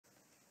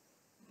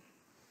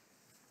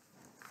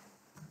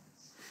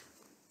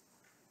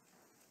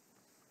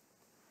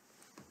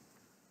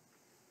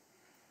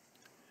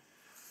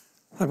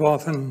I've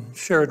often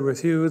shared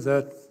with you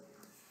that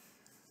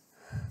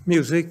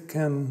music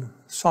can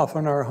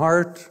soften our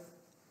heart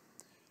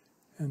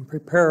and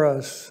prepare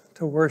us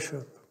to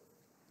worship.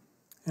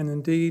 And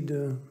indeed,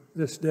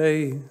 this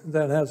day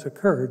that has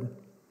occurred.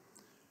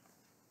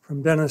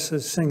 From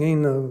Dennis's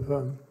singing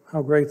of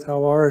How Great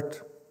Thou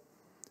Art,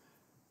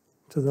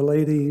 to the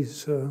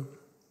ladies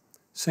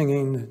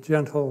singing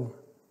Gentle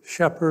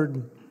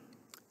Shepherd,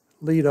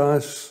 lead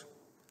us,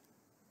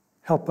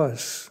 help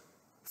us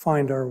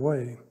find our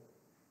way.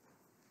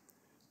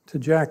 To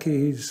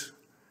Jackie's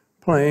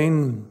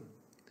playing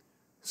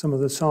some of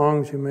the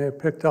songs you may have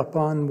picked up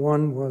on.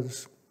 One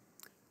was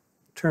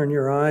Turn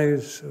Your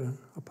Eyes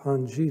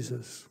Upon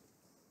Jesus.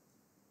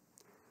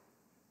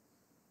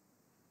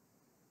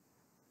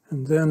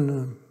 And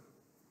then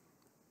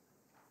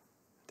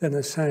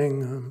Dennis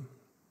sang,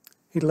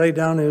 He laid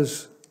down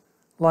his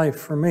life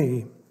for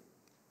me.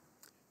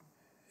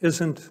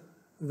 Isn't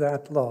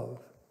that love?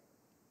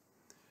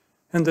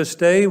 And this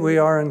day we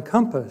are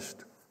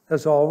encompassed,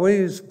 as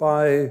always,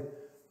 by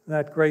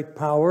that great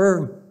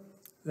power,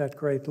 that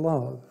great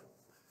love.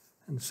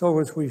 And so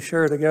as we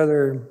share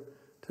together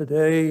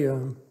today,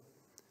 I'm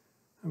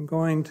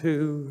going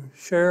to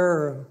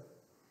share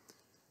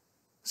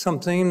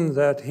something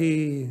that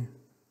he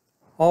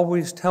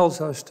always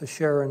tells us to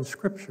share in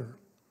Scripture.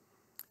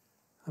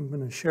 I'm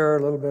going to share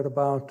a little bit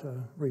about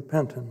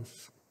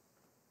repentance.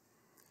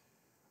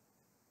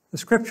 The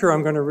Scripture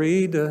I'm going to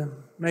read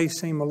may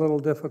seem a little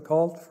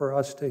difficult for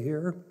us to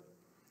hear,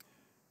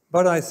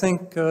 but I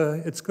think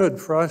it's good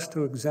for us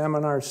to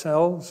examine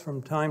ourselves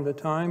from time to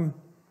time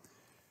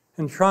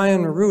and try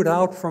and root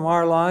out from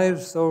our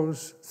lives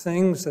those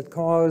things that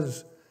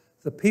cause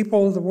the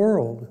people of the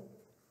world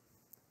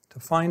to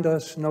find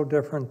us no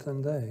different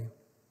than they.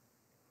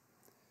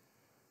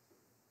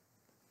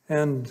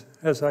 And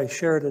as I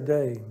share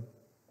today,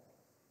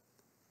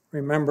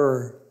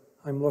 remember,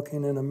 I'm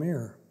looking in a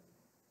mirror.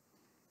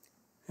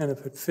 And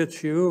if it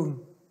fits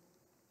you,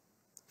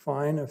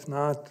 fine. If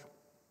not,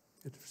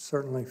 it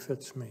certainly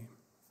fits me.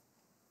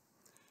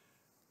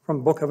 From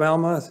the book of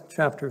Alma,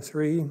 chapter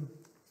 3,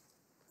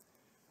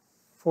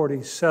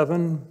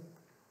 47,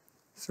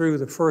 through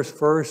the first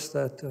verse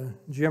that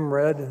Jim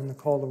read in the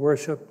call to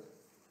worship,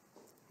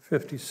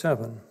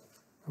 57.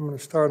 I'm going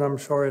to start,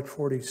 at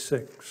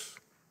 46.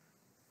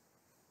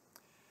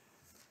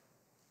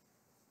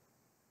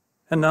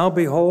 And now,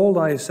 behold,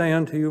 I say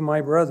unto you,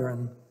 my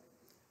brethren,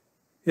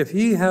 if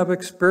ye have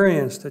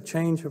experienced a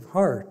change of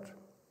heart,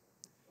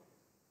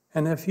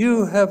 and if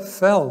you have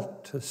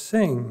felt to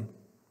sing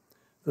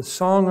the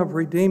song of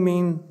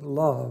redeeming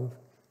love,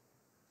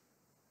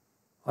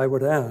 I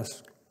would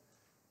ask,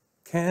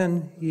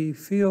 can ye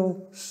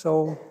feel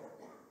so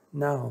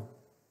now?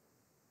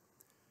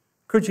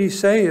 Could ye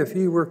say, if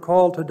ye were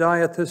called to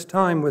die at this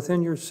time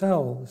within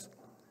yourselves,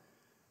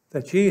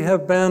 that ye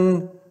have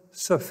been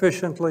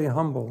sufficiently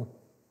humble,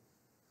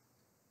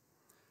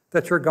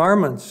 that your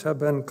garments have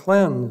been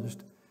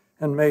cleansed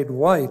and made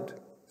white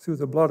through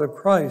the blood of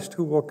Christ,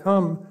 who will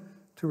come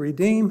to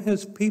redeem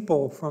his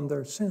people from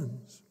their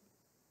sins?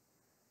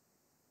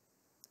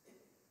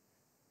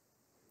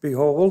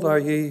 Behold, are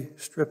ye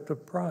stripped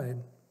of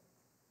pride?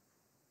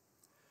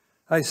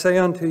 I say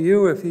unto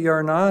you, if ye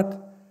are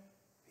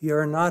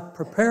not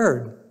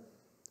prepared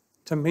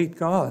to meet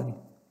God.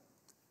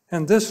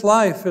 And this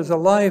life is a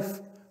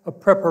life of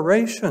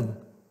preparation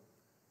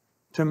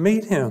to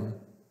meet him.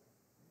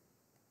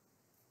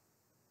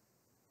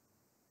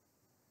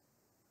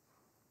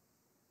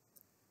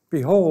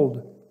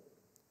 Behold,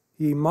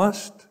 ye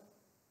must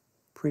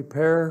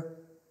prepare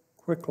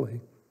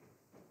quickly.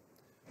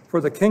 For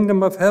the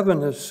kingdom of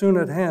heaven is soon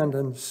at hand,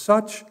 and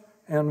such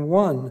an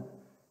one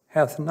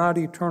hath not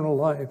eternal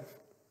life.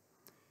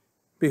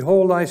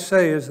 Behold, I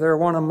say, is there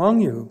one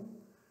among you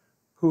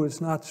who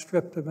is not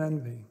stripped of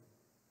envy?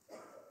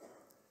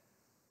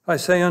 I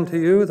say unto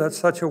you that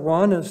such a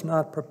one is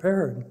not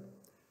prepared,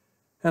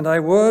 and I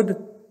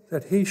would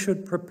that he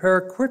should prepare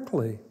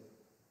quickly.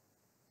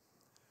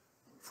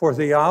 For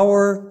the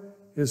hour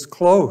is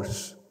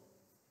close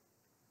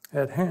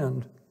at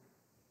hand,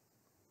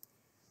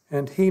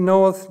 and he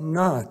knoweth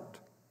not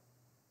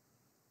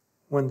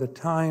when the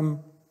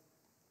time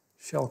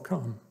shall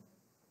come.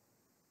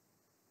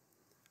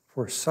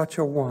 For such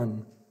a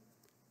one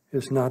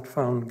is not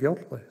found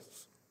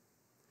guiltless.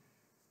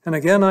 And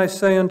again I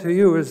say unto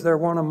you, is there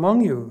one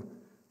among you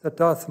that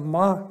doth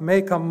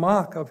make a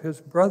mock of his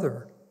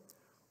brother,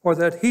 or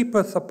that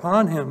heapeth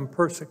upon him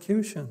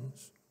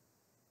persecutions?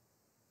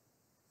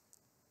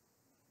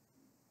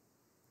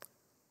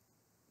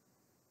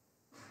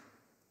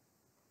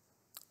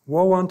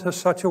 Woe unto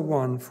such a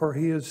one, for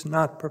he is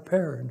not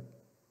prepared.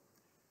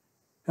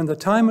 And the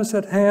time is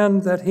at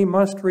hand that he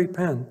must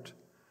repent,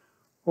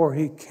 or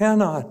he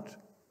cannot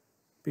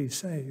be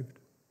saved.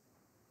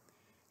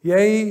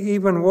 Yea,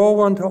 even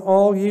woe unto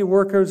all ye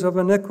workers of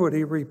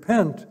iniquity,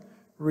 repent,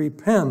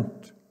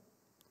 repent,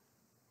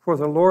 for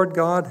the Lord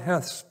God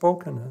hath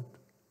spoken it.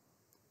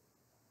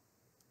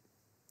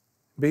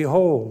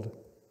 Behold,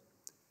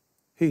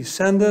 he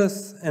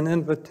sendeth an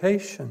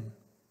invitation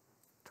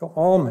to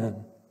all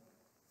men.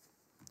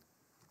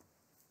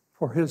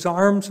 For his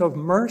arms of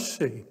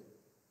mercy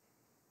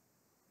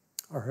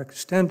are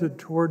extended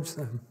towards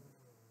them.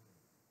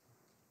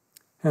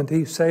 And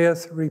he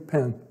saith,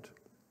 repent,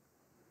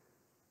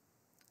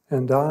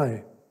 and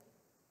I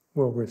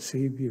will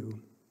receive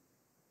you.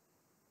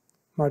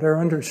 Might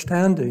our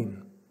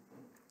understanding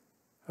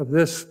of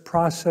this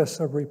process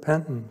of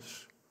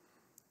repentance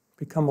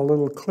become a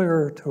little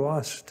clearer to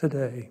us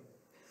today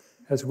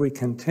as we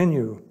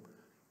continue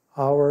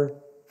our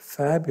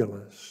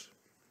fabulous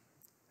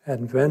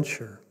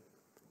adventure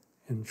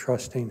in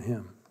trusting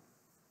him.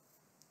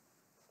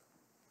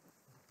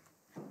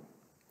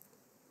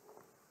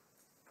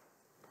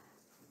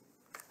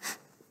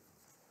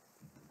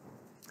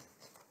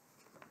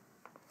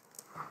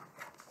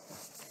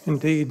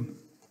 Indeed,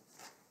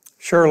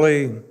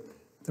 surely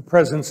the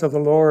presence of the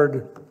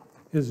Lord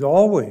is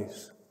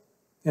always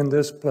in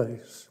this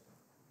place,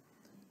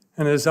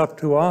 and it is up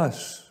to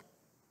us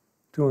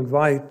to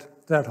invite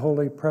that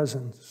holy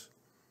presence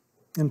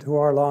into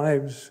our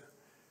lives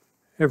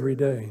every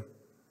day,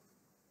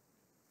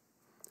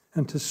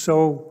 and to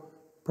so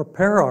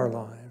prepare our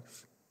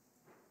lives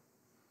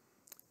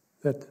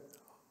that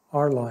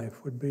our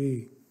life would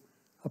be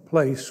a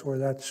place where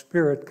that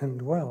Spirit can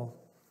dwell,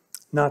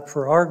 not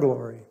for our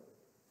glory,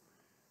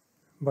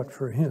 but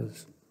for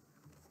his.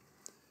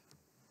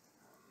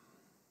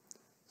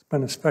 It's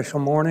been a special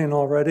morning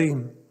already.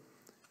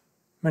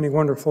 Many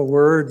wonderful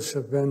words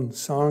have been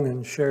sung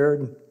and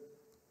shared.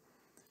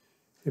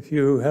 If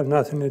you have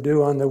nothing to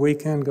do on the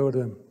weekend, go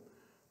to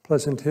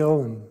Pleasant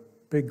Hill and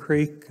Big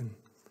Creek and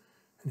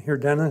hear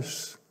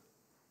Dennis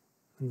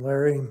and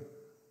Larry.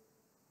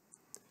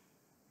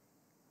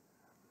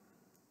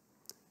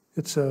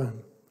 It's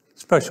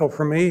special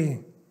for me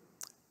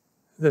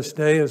this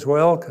day as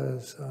well,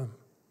 because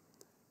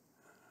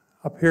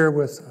up here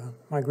with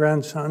my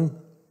grandson,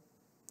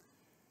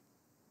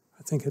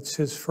 I think it's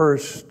his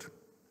first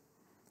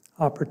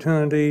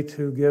opportunity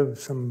to give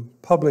some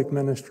public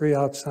ministry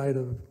outside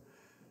of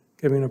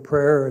giving a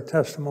prayer, a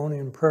testimony,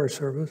 and prayer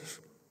service.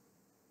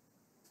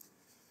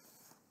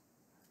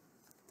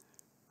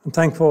 I'm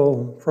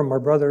thankful for my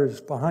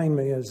brothers behind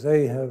me as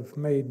they have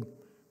made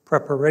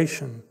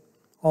preparation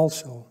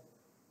also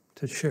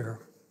to share.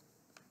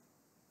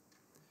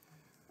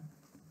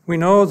 We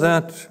know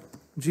that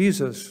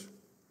Jesus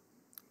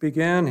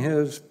began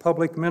his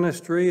public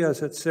ministry,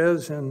 as it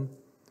says in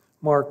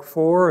Mark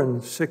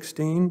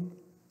 4:16.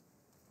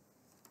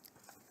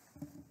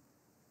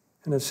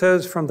 And it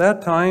says, from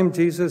that time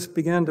Jesus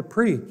began to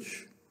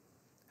preach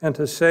and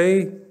to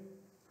say,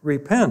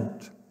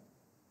 repent,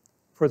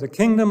 for the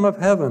kingdom of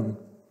heaven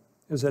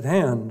is at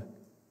hand.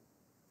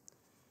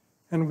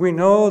 And we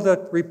know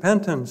that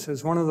repentance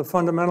is one of the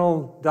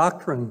fundamental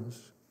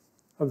doctrines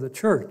of the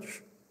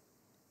church.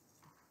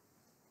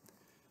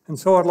 And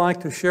so I'd like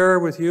to share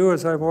with you,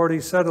 as I've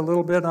already said a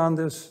little bit on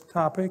this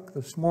topic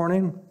this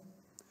morning.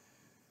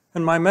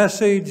 And my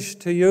message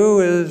to you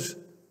is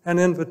an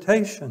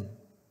invitation.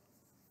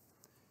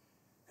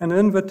 An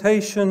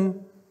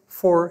invitation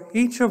for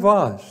each of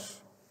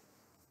us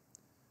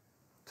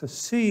to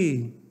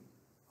see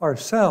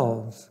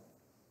ourselves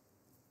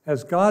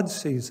as God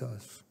sees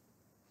us.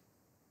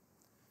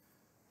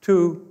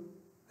 To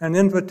an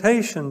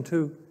invitation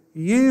to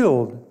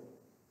yield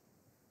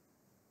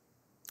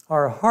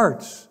our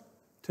hearts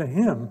to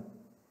him.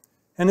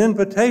 An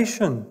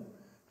invitation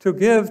to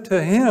give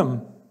to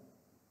him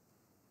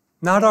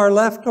not our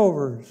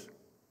leftovers,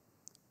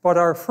 but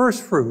our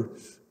first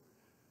fruits,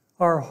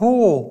 our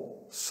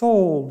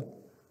whole-souled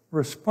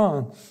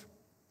response,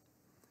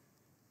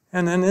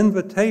 and an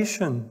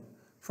invitation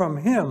from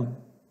him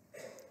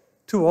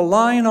to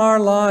align our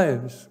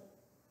lives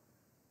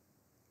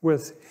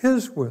with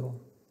his will,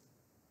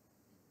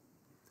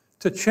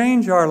 to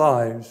change our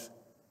lives,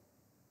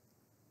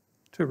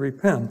 to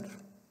repent.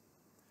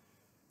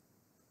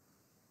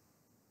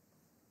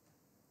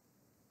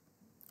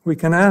 We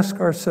can ask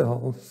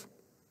ourselves,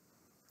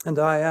 and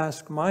I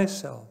ask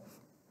myself,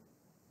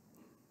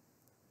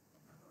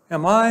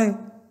 am I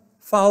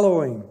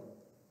following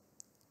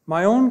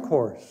my own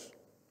course,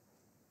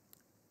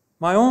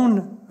 my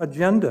own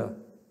agenda?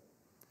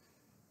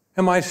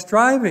 Am I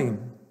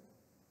striving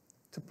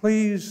to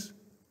please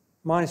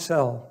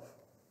myself?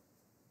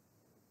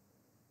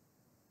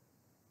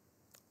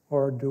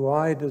 Or do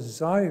I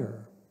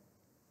desire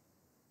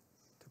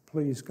to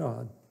please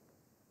God?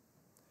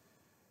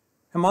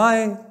 Am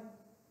I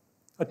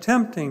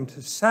attempting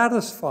to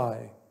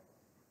satisfy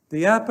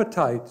the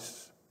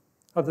appetites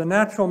of the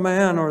natural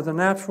man or the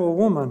natural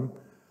woman,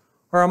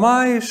 or am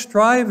I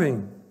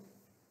striving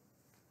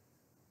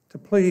to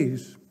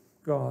please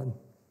God?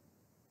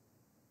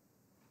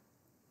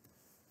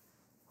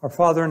 Our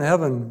Father in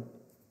heaven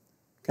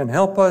can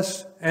help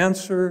us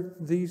answer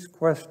these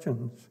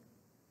questions.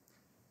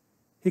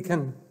 He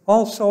can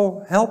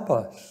also help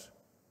us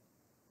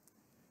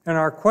in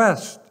our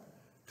quest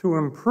to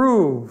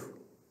improve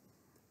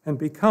and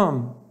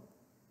become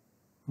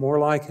more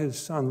like his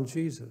Son,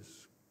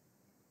 Jesus.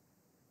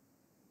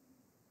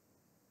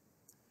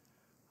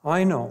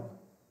 I know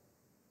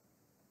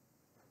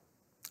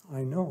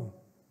I know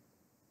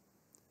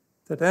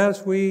that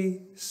as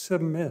we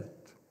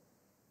submit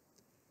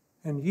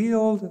and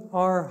yield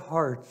our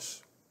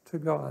hearts to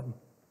God,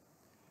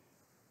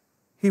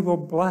 He will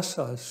bless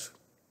us.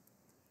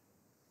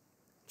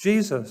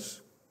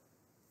 Jesus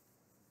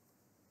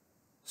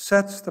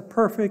sets the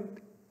perfect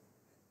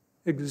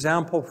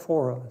example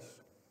for us.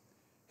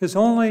 His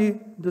only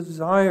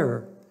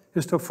desire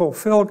is to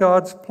fulfill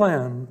God's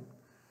plan.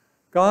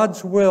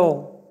 God's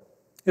will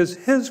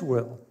is His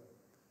will.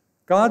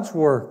 God's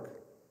work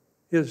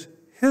is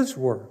His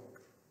work.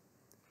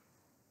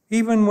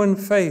 Even when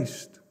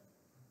faced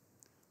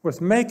with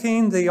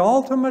making the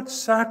ultimate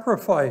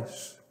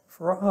sacrifice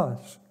for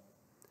us,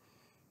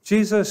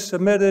 Jesus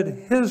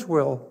submitted His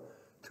will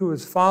to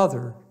His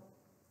Father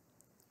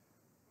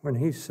when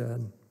He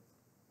said,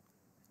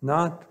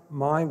 "Not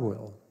my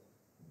will,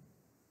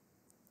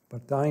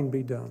 but thine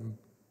be done."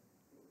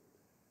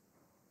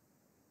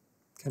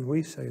 Can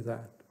we say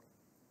that?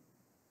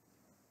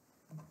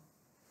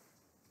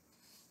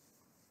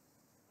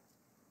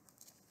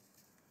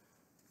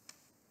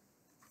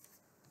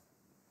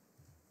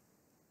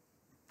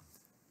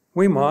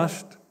 We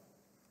must,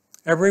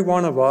 every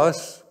one of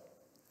us,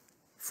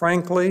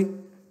 frankly,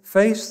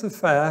 face the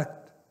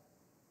fact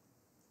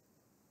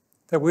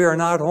that we are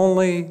not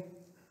only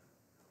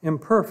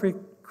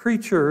imperfect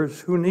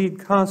creatures who need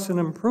constant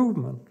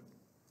improvement,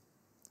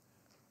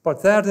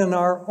 but that in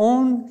our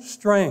own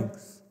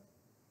strength,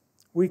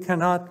 we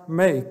cannot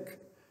make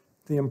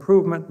the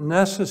improvement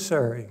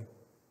necessary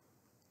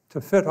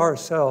to fit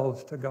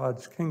ourselves to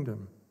God's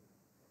kingdom.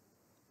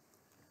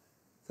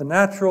 The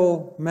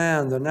natural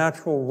man, the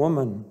natural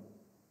woman,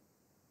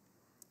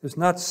 is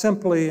not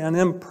simply an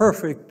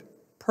imperfect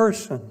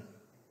person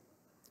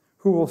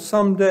who will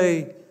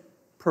someday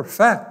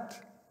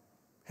perfect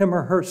him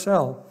or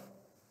herself.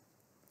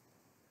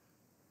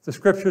 The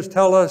scriptures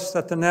tell us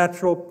that the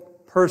natural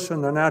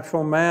person, the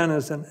natural man,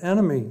 is an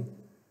enemy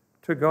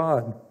to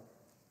God.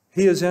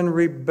 He is in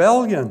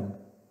rebellion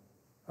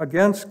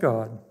against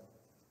God.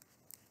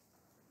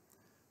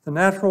 The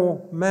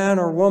natural man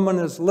or woman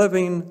is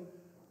living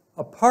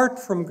apart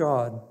from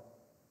God.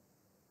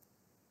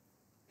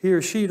 He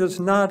or she does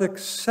not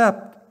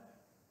accept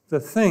the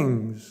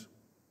things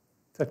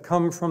that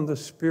come from the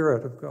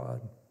Spirit of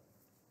God.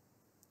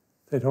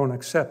 They don't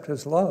accept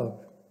His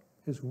love,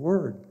 His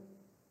word,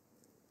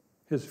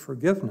 His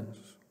forgiveness.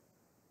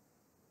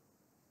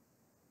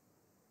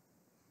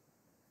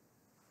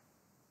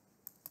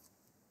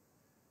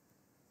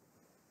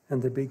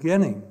 And the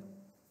beginning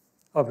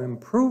of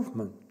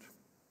improvement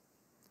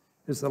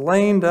is the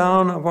laying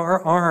down of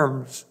our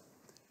arms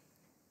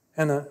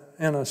and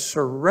a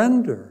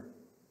surrender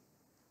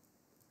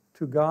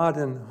to God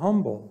in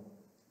humble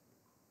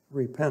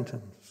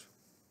repentance.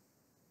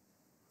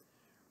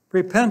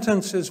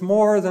 Repentance is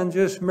more than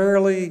just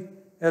merely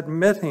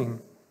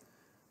admitting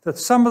that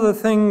some of the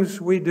things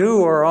we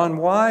do are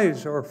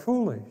unwise or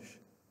foolish.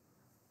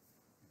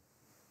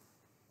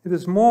 It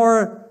is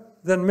more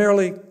than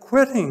merely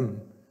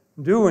quitting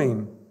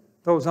doing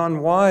those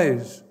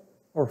unwise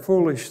or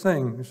foolish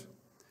things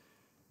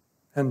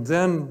and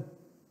then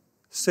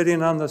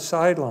sitting on the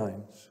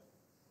sidelines,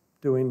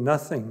 doing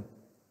nothing,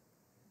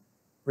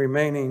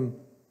 remaining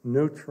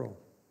neutral.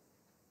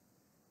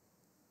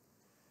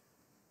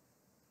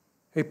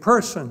 A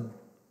person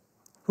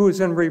who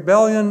is in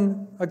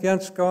rebellion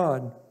against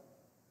God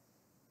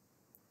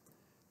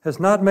has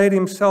not made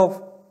himself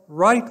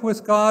right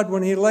with God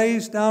when he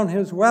lays down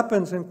his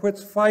weapons and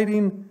quits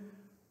fighting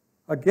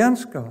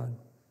against God.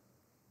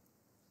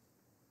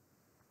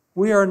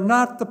 We are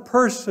not the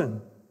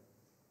person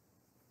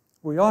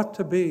we ought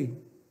to be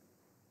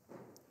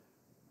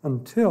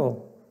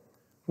until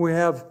we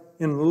have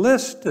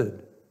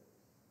enlisted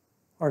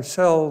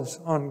ourselves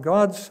on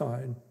God's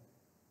side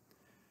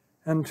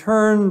and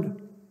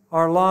turned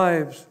our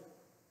lives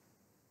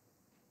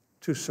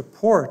to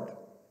support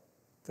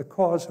the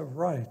cause of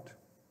right.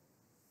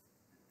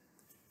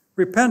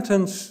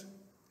 Repentance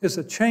is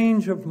a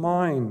change of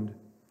mind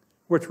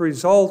which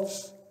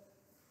results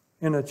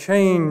in a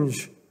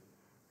change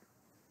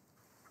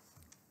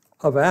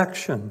of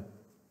action.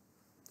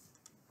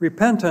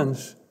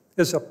 Repentance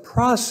is a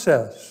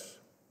process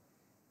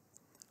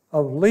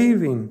of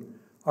leaving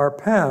our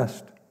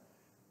past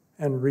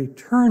and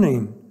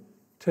returning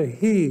to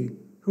He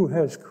who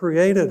has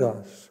created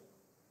us.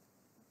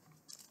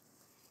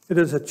 It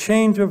is a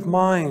change of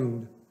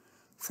mind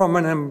from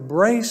an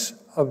embrace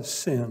of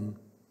sin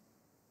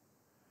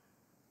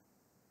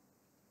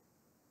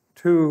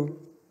to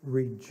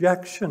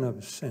rejection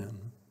of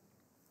sin,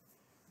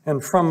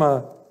 and from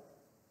a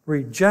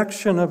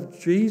rejection of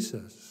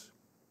Jesus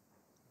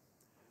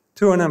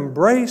to an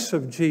embrace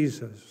of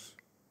Jesus,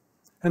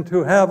 and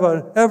to have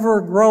an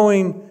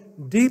ever-growing,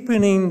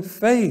 deepening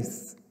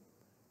faith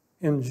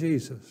in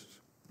Jesus.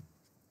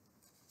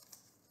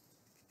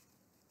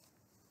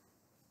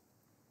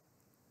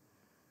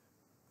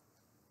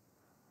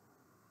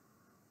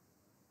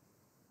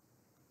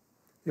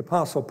 The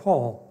Apostle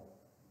Paul,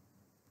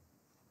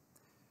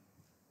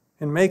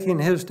 in making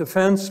his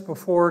defense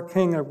before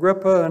King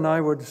Agrippa, and I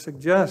would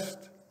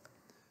suggest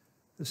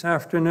this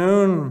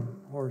afternoon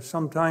or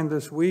sometime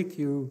this week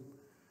you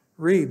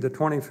read the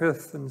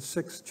 25th and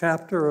 6th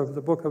chapter of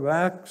the book of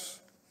Acts.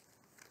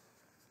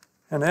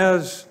 And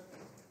as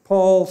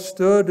Paul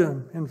stood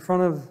in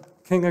front of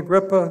King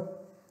Agrippa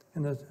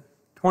in the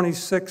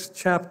 26th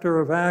chapter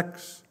of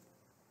Acts,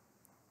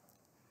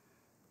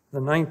 the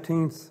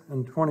 19th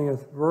and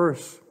 20th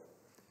verse,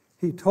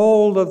 he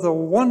told of the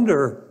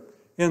wonder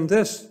in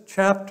this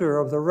chapter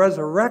of the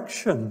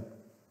resurrection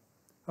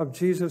of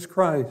Jesus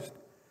Christ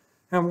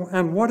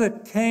and what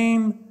it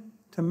came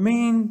to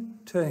mean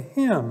to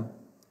him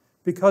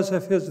because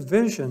of his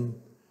vision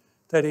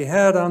that he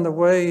had on the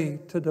way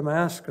to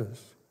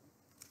Damascus.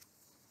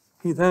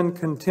 He then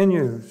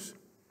continues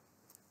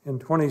in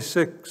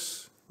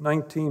 26,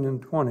 19,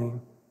 and 20,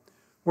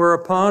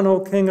 "Whereupon, O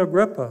King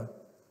Agrippa,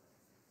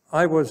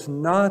 I was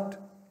not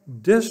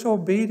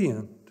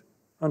disobedient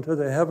unto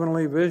the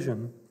heavenly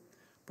vision,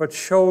 but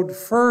showed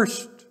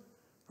first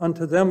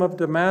unto them of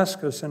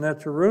Damascus and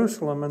at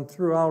Jerusalem and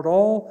throughout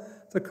all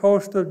the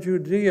coast of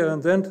Judea,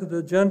 and then to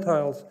the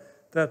Gentiles,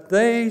 that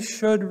they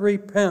should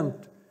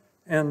repent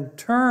and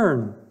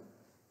turn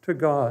to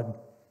God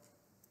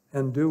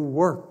and do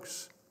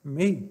works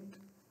meet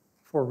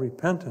for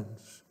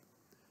repentance."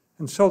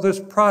 And so this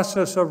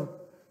process of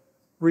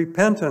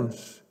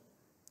repentance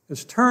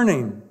is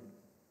turning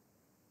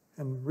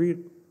and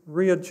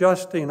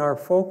readjusting our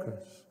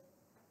focus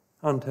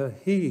unto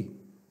He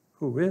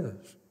who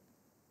is.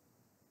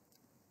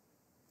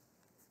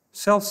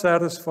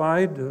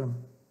 Self-satisfied,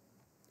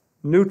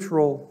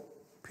 neutral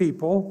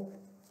people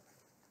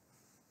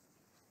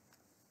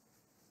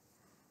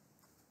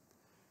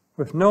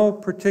with no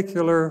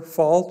particular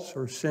faults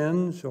or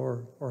sins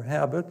or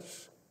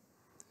habits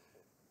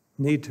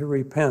need to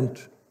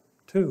repent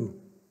too.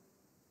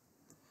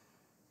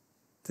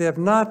 We have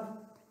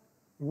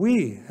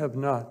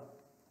not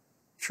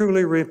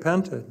truly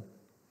repented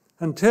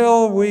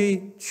until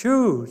we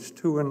choose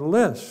to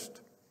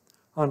enlist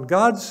on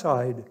God's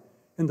side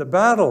in the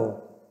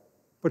battle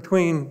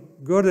between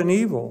good and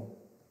evil.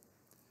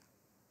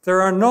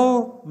 There are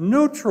no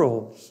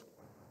neutrals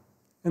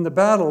in the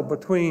battle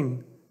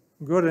between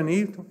good and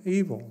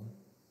evil.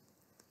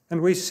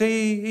 And we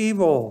see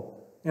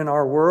evil in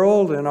our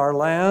world, in our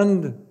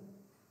land,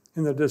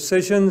 in the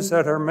decisions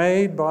that are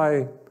made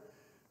by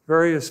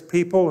various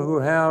people who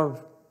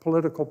have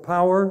political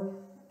power.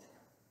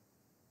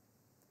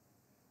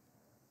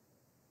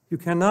 You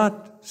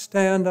cannot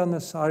stand on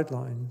the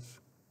sidelines.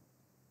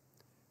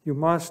 You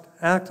must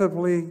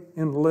actively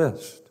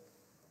enlist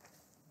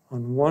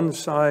on one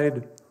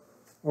side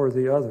or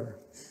the other.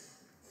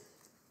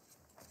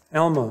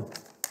 Alma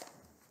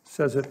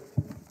says it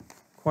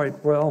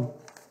quite well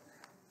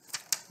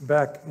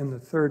back in the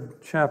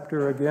 3rd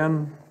chapter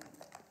again,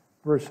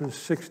 verses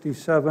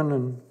 67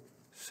 and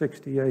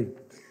 68.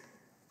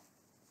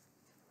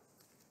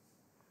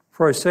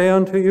 "For I say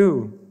unto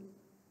you,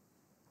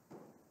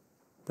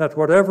 that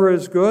whatever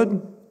is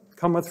good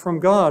cometh from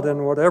God,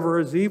 and whatever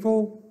is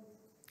evil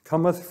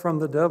cometh from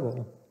the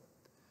devil.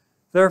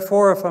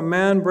 Therefore, if a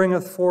man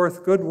bringeth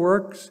forth good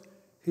works,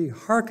 he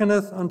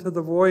hearkeneth unto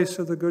the voice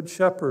of the good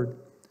shepherd,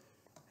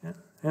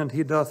 and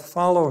he doth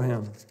follow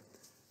him."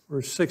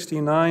 Verse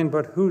 69,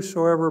 "But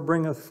whosoever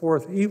bringeth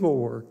forth evil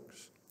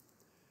works,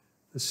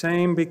 the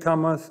same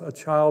becometh a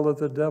child of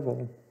the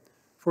devil,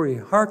 for he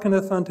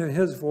hearkeneth unto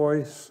his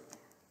voice,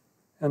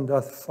 and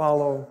doth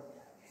follow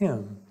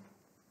him."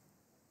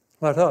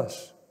 Let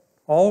us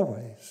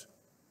always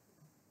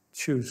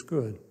choose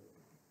good.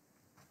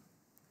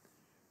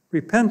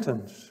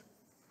 Repentance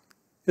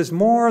is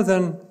more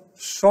than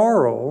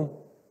sorrow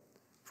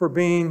for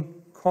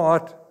being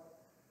caught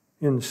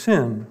in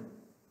sin.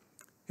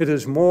 It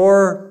is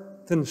more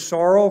than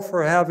sorrow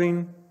for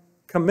having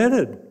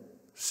committed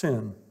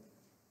sin.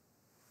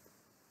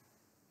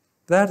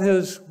 That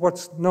is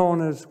what's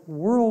known as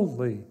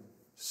worldly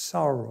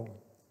sorrow.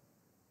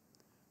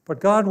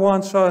 But God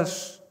wants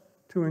us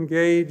to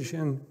engage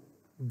in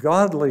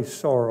godly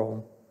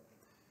sorrow.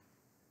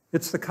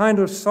 It's the kind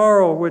of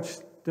sorrow which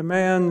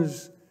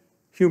demands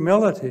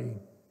humility,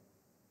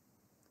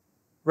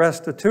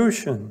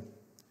 restitution,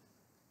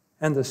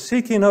 and the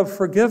seeking of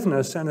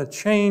forgiveness and a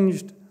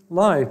changed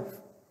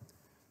life.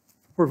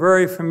 We're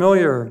very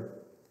familiar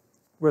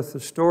with the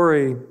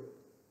story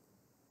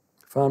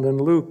found in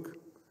Luke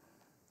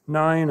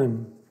 9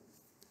 and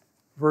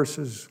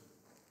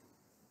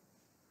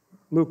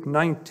Luke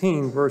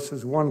 19,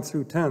 verses 1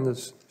 through 10,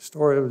 this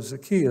story of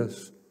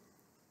Zacchaeus.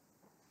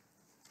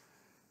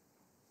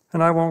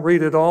 And I won't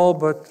read it all,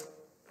 but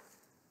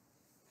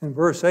in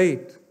verse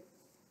 8,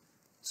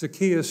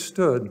 Zacchaeus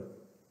stood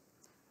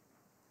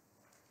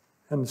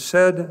and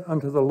said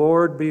unto the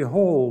Lord,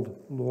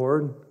 "Behold,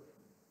 Lord,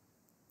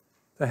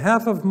 the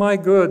half of my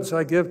goods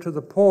I give to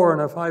the poor,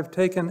 and if I've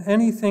taken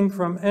anything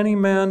from any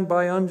man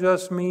by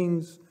unjust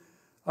means,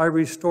 I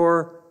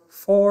restore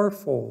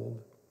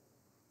fourfold."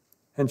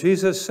 And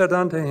Jesus said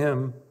unto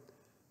him,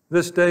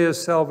 "This day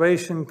is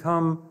salvation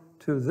come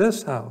to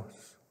this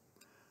house,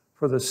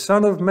 For the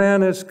Son of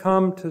Man is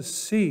come to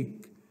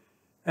seek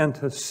and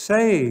to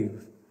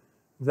save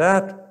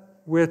that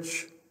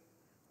which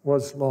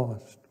was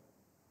lost.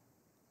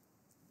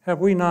 Have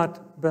we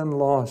not been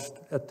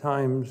lost at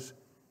times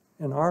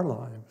in our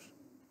lives?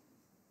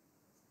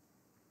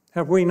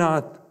 Have we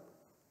not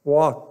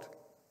walked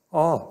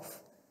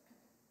off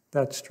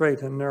that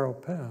straight and narrow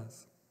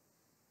path?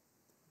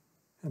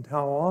 And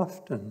how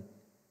often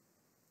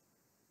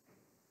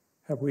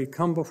have we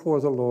come before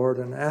the Lord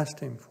and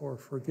asked Him for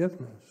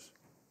forgiveness?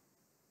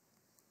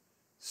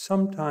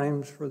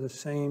 Sometimes for the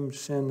same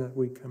sin that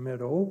we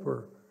commit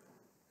over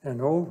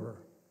and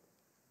over.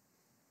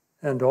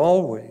 And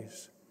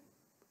always,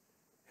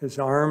 His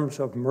arms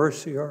of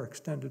mercy are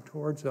extended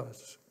towards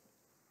us.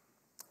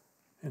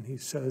 And He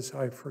says,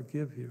 I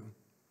forgive you.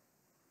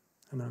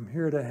 And I'm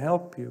here to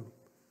help you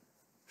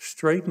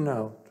straighten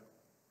out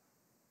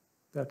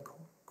that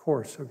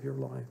course of your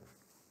life.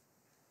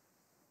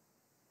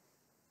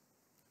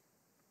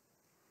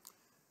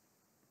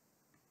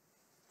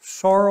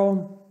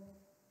 Sorrow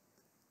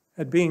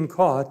at being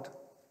caught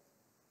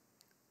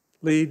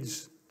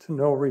leads to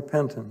no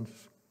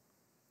repentance,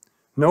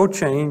 no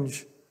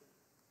change,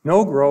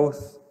 no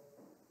growth,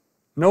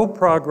 no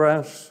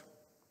progress,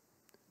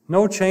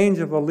 no change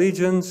of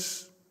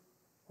allegiance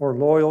or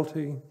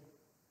loyalty.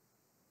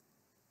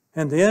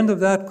 And the end of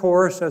that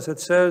course, as it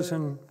says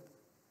in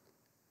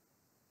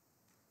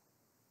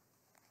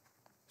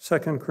 2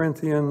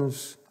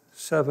 Corinthians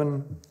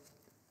 7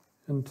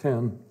 and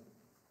 10.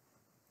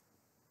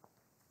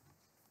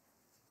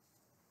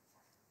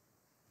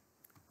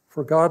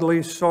 For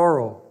godly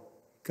sorrow,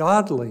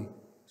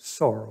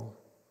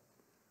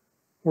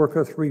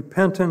 worketh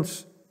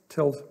repentance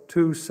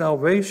to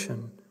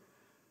salvation,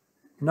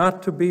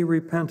 not to be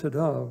repented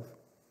of,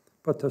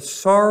 but the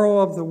sorrow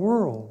of the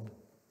world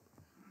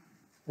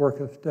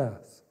worketh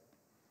death.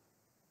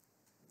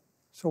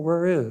 So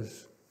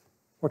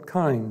what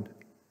kind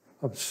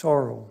of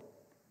sorrow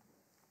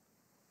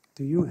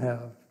do you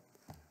have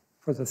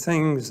for the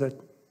things that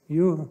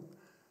you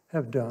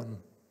have done?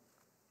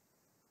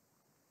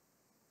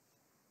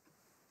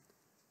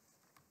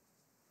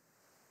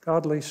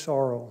 Godly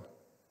sorrow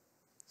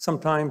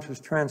sometimes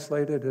is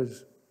translated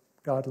as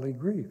godly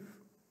grief.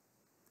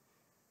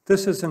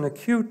 This is an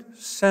acute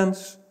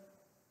sense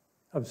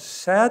of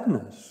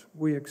sadness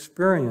we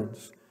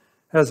experience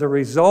as a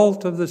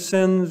result of the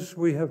sins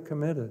we have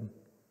committed.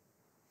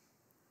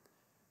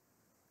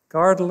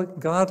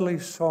 Godly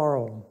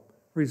sorrow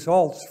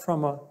results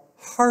from a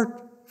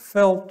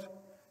heartfelt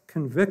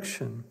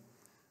conviction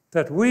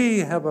that we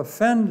have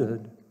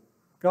offended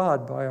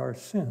God by our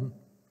sin.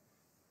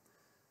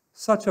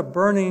 Such a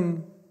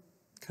burning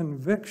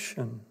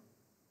conviction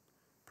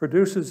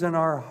produces in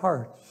our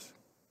hearts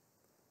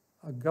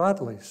a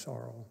godly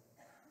sorrow.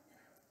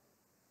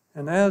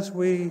 And as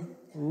we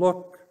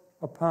look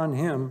upon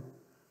Him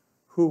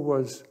who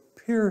was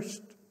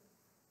pierced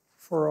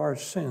for our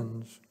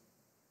sins,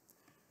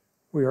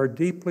 we are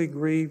deeply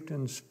grieved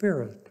in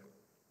spirit.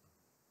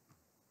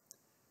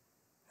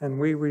 And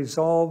we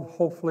resolve,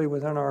 hopefully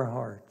within our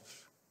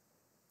hearts,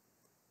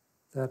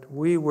 that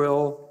we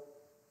will,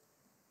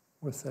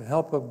 with the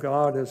help of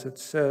God, as it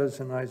says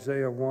in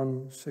Isaiah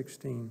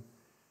 1:16,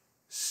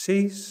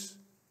 cease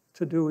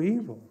to do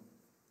evil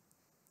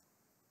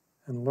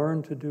and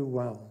learn to do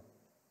well.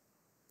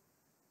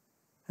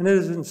 And it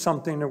isn't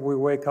something that we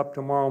wake up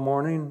tomorrow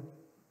morning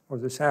or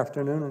this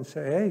afternoon and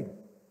say, hey,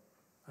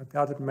 I've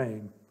got it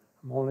made.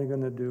 I'm only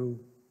going to do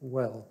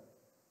well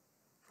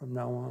from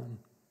now on.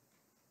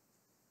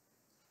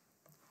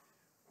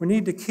 We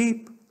need to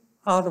keep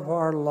out of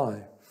our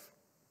life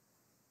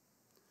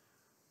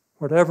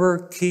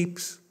whatever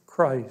keeps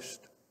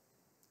Christ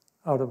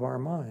out of our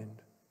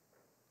mind.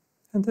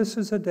 And this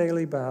is a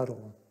daily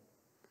battle.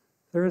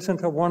 There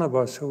isn't a one of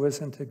us who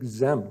isn't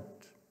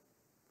exempt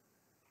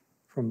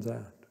from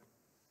that.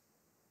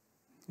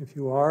 If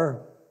you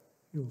are,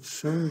 you'll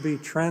soon be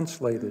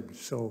translated,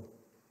 so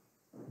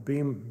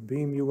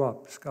beam you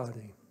up,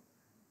 Scotty.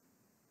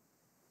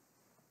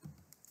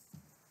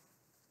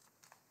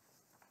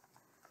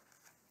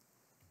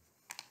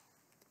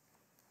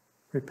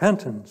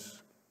 Repentance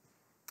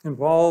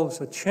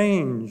involves a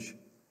change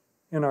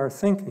in our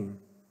thinking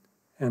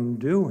and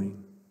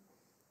doing,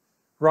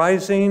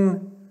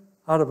 rising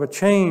out of a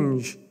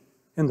change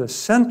in the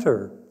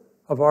center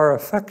of our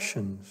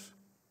affections.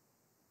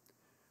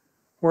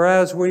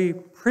 Whereas we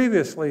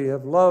previously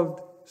have loved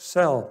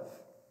self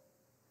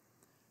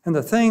and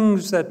the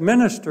things that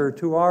minister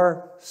to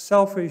our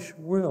selfish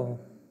will,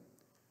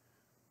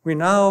 we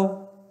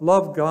now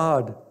love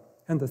God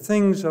and the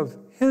things of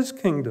His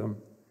kingdom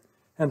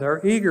and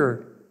are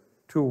eager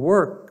to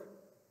work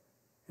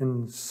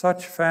in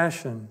such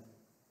fashion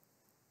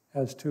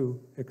as to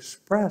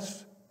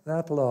express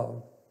that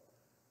love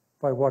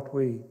by what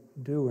we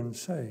do and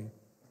say.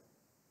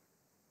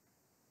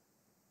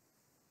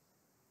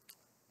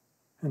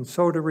 And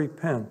so to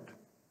repent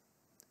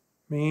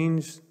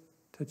means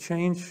to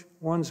change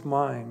one's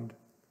mind,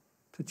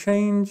 to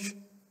change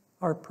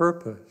our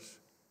purpose,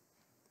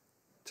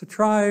 to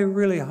try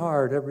really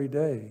hard every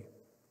day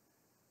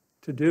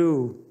to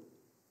do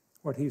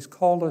what He's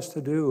called us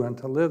to do and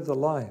to live the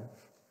life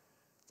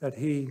that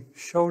He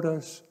showed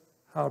us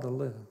how to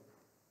live.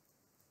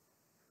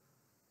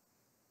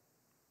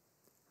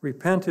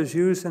 Repent is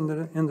used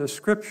in the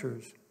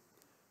Scriptures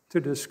to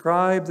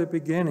describe the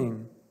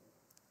beginning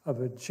of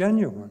a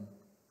genuine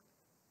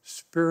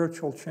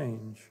spiritual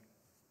change.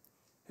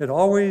 It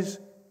always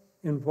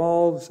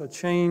involves a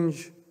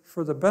change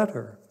for the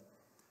better,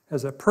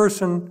 as a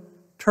person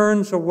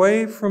turns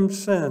away from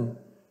sin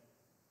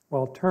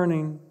while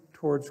turning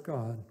towards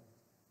God.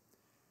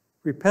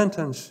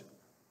 Repentance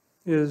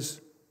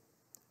is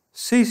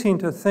ceasing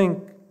to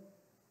think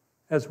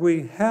as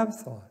we have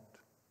thought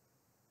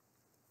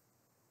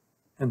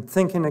and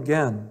thinking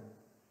again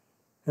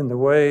in the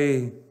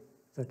way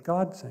that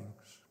God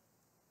thinks.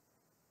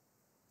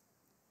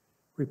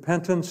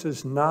 Repentance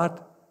is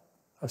not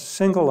a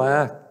single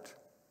act,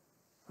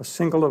 a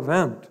single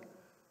event,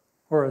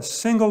 or a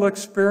single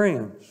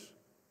experience.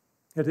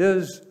 It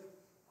is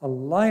a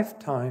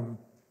lifetime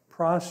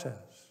process.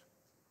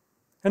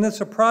 And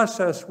it's a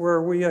process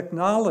where we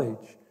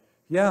acknowledge,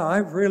 yeah,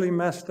 I've really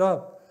messed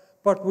up,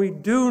 but we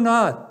do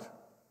not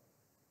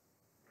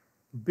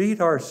beat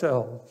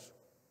ourselves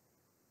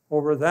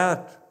over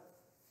that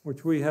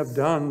which we have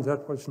done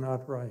that was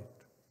not right.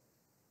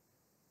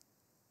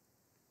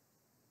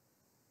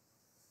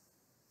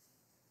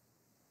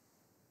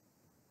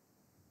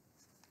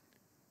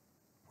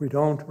 We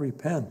don't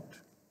repent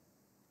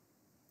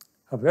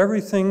of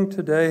everything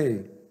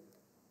today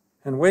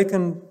and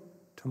waken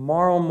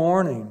tomorrow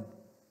morning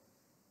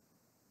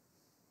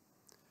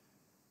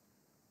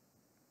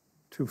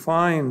to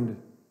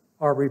find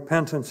our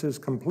repentance is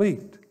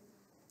complete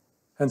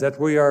and that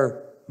we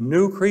are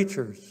new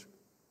creatures.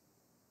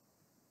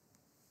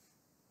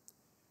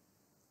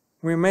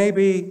 We may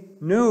be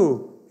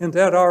new in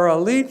that our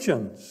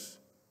allegiance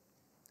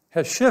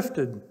has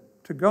shifted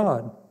to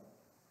God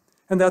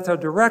and that the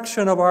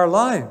direction of our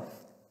life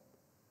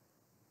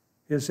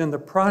is in the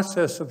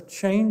process of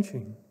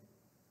changing.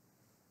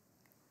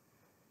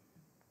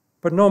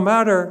 But no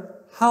matter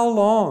how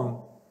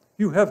long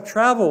you have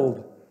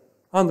traveled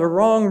on the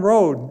wrong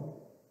road,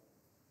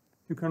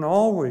 you can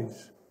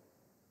always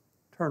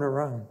turn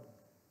around.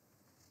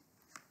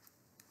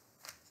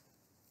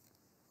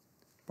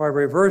 By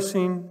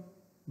reversing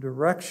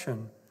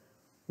direction,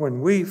 when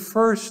we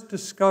first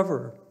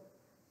discover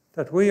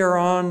that we are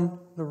on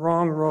the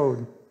wrong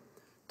road,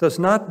 does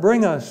not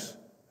bring us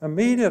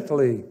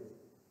immediately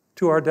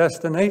to our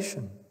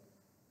destination.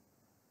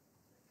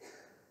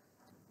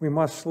 We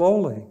must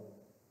slowly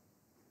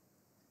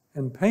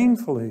and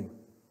painfully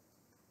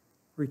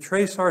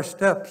retrace our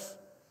steps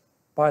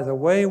by the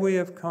way we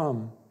have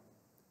come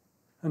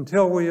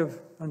until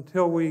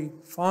we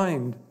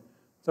find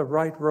the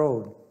right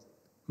road.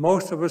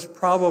 Most of us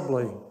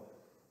probably,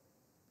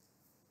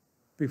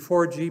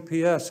 before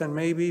GPS and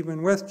maybe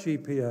even with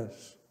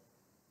GPS,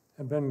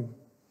 have been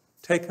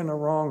taken a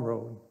wrong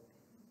road.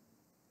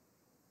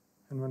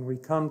 And when we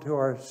come to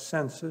our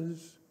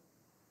senses,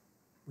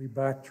 we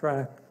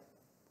backtrack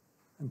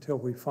until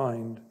we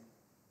find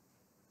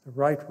the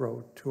right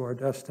road to our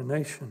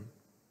destination.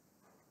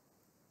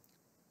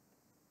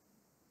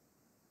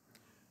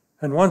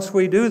 And once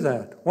we do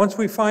that, once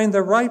we find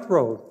the right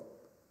road,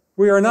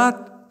 we are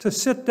not to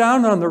sit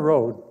down on the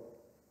road,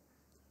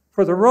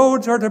 for the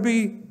roads are to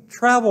be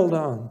traveled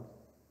on.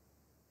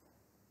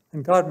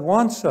 And God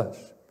wants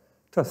us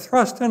to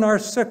thrust in our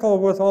sickle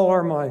with all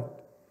our might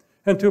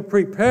and to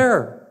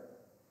prepare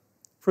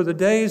for the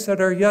days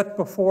that are yet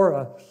before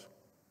us.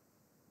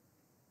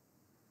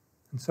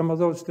 And some of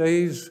those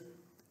days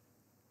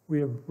we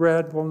have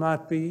read will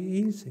not be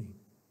easy.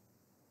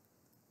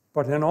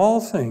 But in all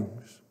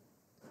things,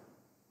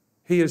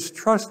 He is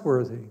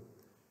trustworthy,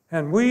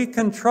 and we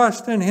can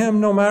trust in Him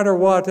no matter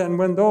what. And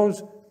when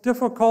those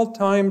difficult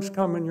times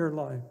come in your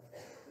life,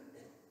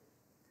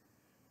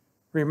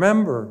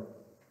 remember,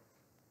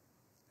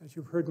 as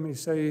you've heard me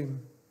say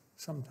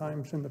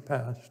sometimes in the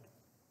past,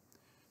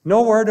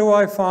 nowhere do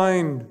I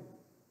find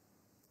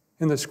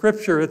in the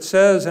Scripture it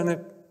says, and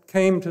it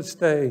came to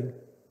stay.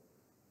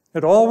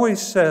 It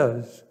always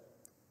says,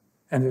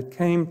 and it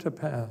came to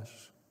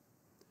pass.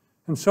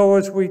 And so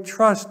as we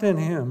trust in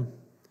Him,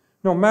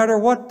 no matter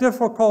what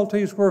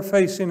difficulties we're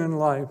facing in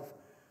life,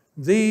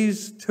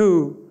 these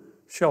too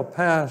shall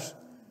pass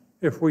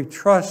if we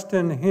trust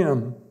in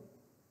Him,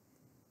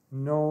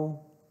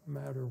 no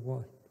matter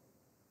what.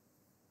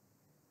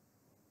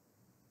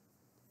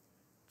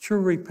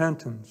 True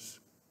repentance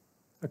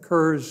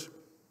occurs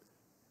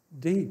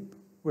deep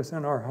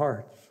within our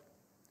hearts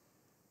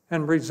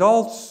and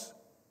results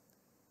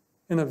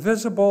in a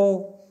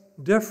visible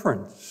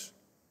difference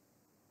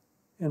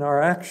in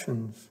our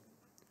actions.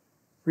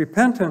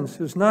 Repentance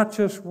is not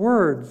just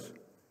words,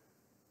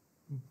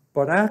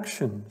 but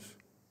actions.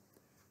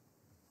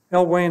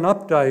 L. Wayne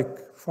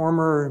Updike,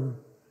 former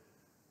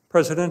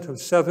president of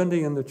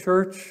 70 in the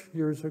church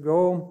years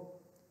ago,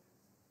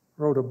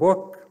 wrote a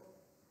book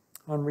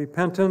on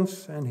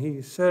repentance, and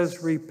he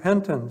says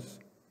repentance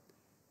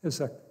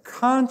is a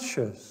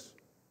conscious,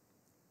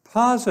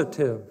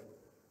 positive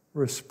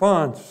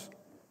response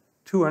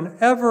to an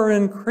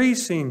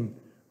ever-increasing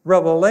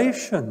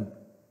revelation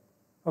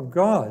of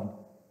God.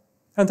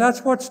 And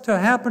that's what's to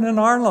happen in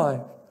our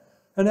life,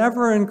 an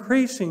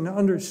ever-increasing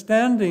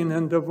understanding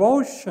and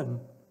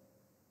devotion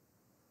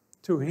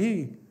to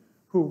He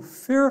who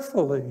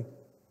fearfully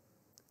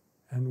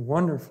and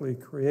wonderfully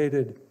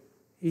created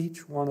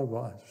each one of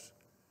us.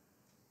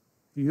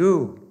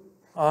 You,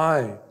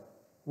 I,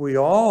 we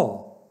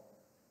all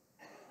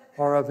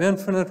are of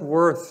infinite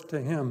worth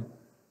to Him,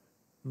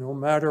 no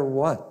matter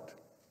what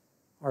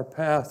our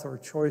path or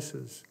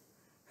choices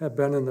have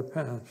been in the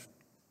past.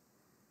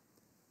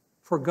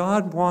 For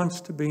God wants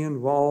to be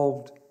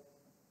involved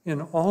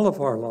in all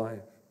of our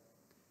life.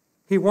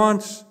 He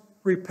wants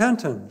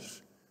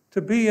repentance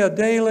to be a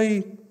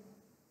daily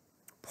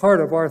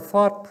part of our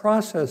thought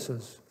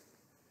processes.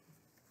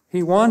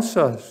 He wants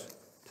us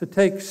to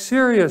take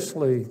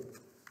seriously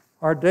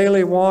our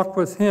daily walk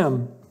with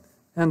Him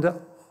and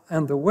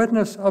the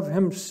witness of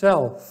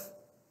Himself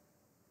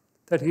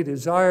that He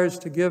desires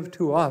to give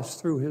to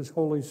us through His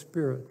Holy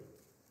Spirit.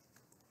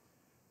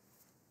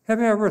 Have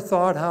you ever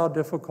thought how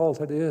difficult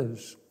it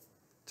is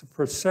to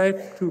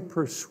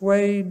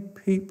persuade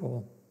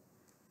people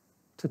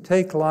to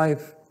take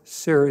life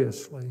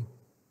seriously?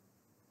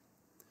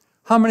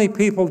 How many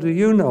people do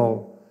you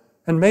know,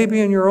 and maybe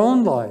in your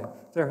own life,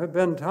 there have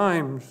been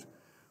times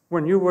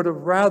when you would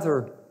have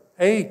rather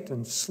ate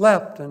and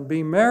slept and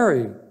be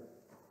merry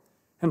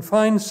and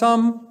find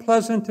some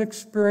pleasant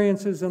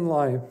experiences in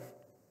life?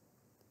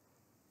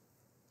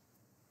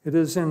 It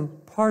is in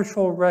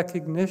partial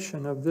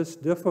recognition of this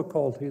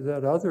difficulty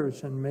that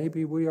others, and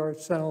maybe we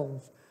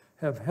ourselves,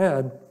 have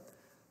had,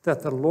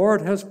 that the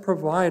Lord has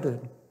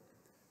provided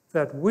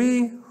that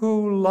we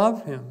who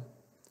love Him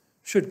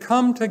should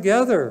come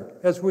together,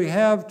 as we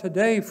have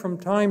today from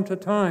time to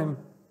time,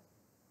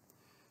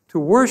 to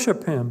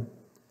worship Him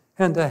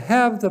and to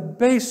have the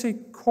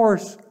basic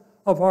course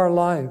of our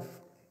life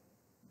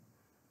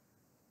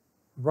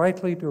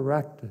rightly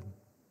directed,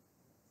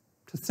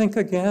 to think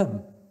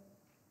again.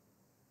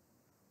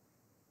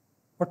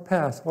 What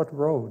path, what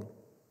road?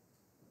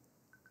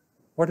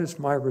 What is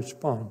my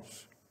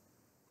response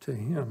to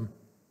Him?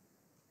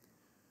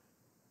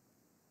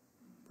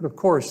 But of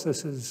course,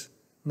 this is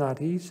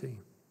not easy.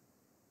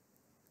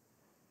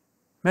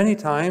 Many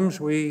times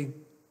we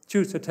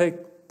choose to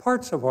take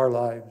parts of our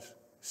lives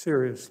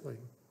seriously.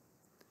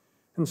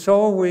 And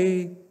so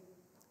we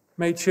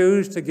may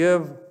choose to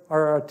give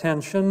our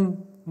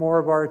attention, more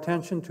of our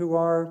attention, to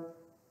our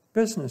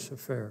business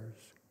affairs.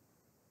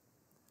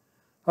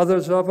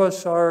 Others of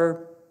us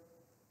are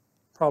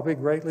probably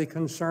greatly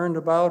concerned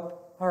about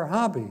our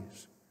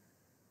hobbies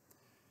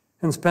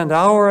and spend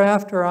hour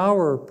after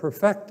hour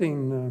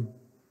perfecting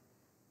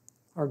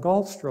our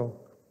golf stroke.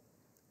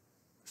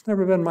 It's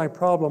never been my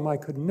problem. I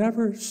could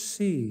never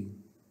see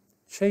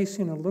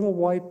chasing a little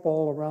white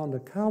ball around a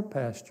cow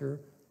pasture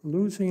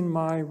losing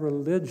my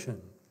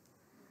religion.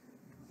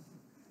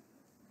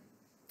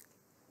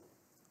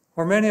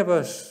 Or many of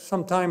us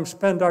sometimes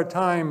spend our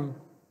time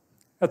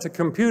at the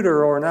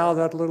computer, or now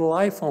that little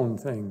iPhone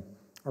thing,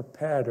 or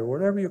pad, or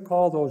whatever you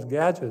call those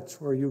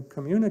gadgets where you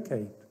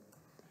communicate.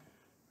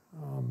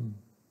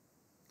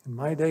 In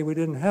my day, we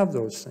didn't have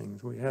those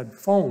things. We had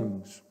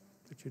phones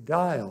that you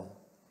dial.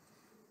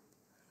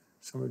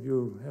 Some of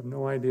you have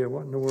no idea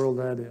what in the world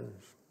that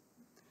is.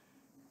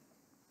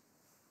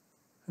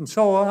 And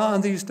so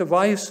on these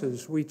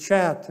devices, we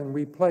chat and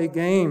we play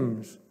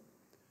games.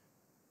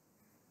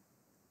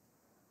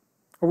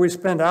 Or we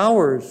spend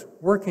hours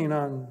working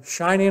on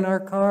shining our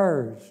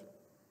cars,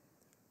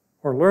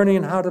 or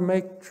learning how to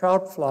make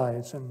trout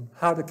flies and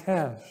how to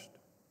cast.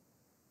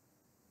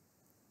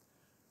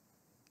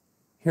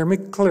 Hear me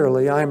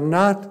clearly, I'm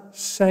not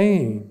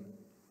saying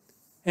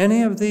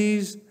any of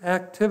these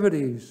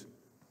activities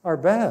are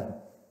bad.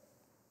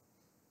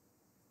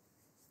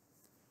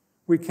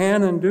 We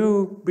can and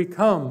do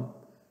become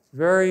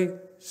very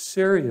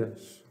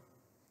serious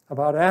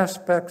about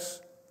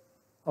aspects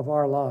of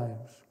our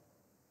lives.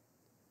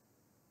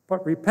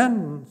 But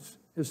repentance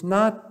is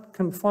not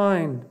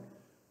confined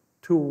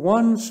to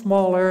one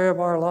small area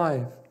of our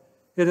life.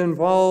 It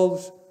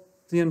involves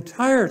the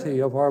entirety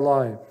of our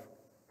life,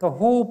 the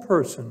whole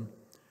person.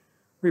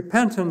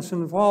 Repentance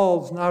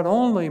involves not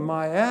only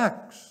my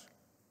acts,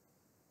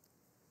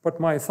 but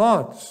my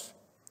thoughts,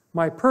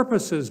 my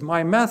purposes,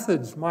 my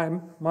methods,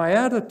 my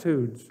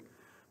attitudes,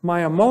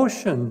 my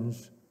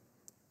emotions,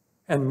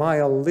 and my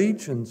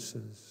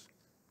allegiances.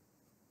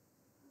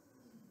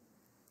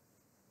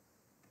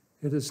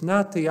 It is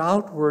not the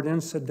outward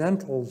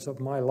incidentals of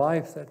my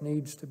life that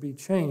needs to be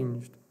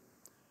changed,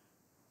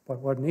 but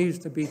what needs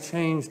to be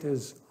changed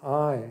is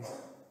I,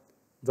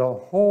 the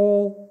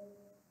whole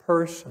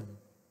person.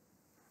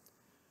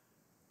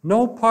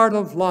 No part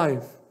of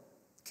life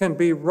can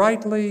be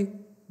rightly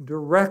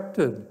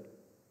directed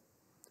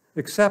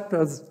except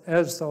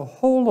as the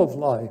whole of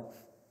life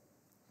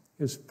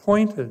is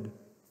pointed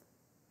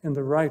in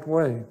the right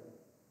way.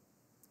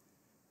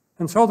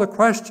 And so the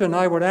question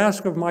I would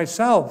ask of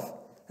myself,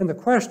 and the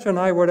question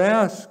I would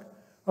ask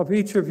of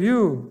each of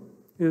you,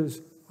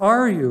 is,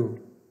 are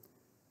you,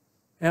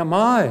 am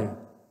I,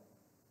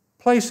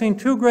 placing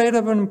too great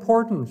of an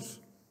importance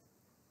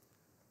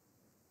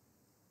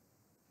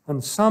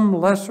on some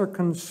lesser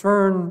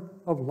concern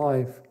of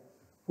life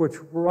which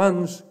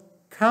runs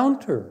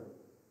counter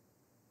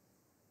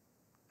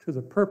to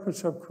the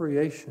purpose of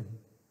creation?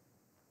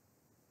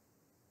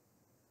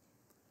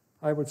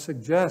 I would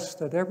suggest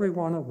that every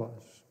one of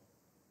us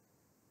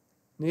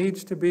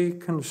needs to be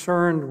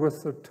concerned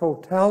with the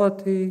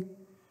totality,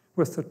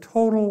 with the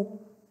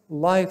total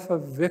life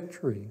of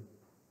victory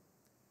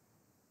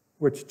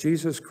which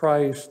Jesus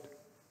Christ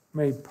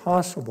made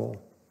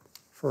possible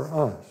for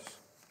us.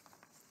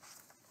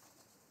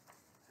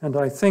 And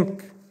I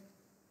think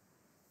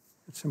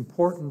it's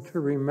important to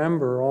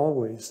remember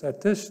always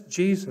that this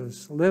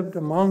Jesus lived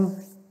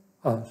among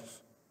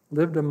us,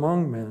 lived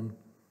among men,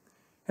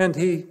 and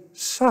he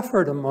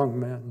suffered among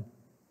men,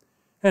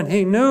 and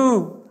he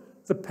knew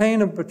the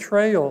pain of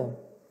betrayal,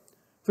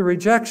 the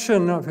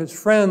rejection of his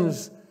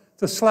friends,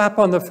 the slap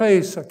on the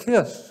face, a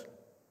kiss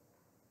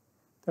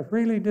that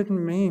really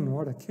didn't mean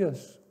what a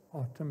kiss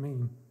ought to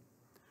mean,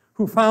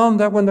 who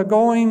found that when the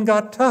going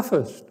got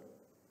toughest,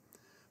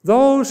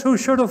 those who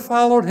should have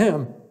followed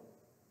him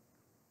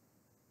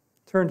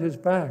turned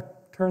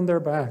their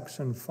backs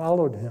and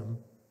followed him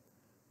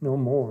no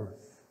more.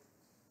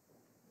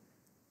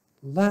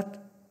 Let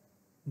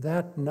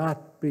that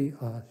not be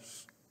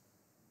us.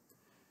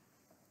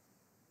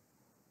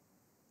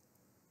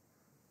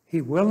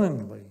 He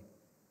willingly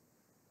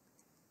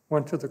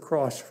went to the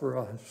cross for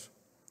us.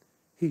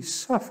 He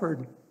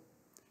suffered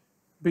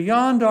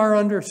beyond our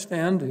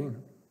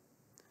understanding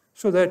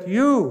so that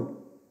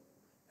you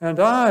and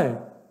I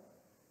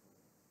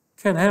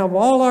can have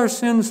all our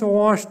sins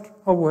washed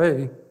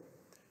away,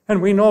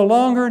 and we no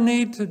longer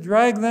need to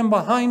drag them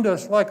behind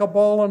us like a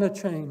ball on a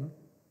chain.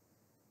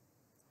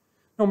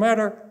 No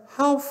matter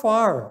how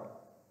far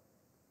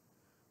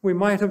we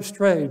might have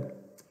strayed,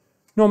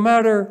 no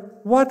matter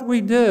what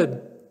we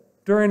did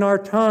during our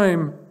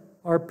time,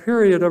 our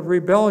period of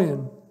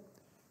rebellion,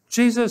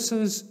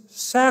 Jesus'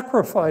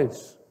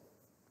 sacrifice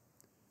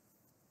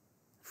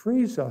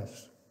frees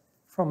us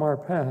from our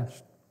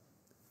past.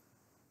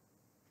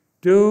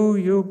 Do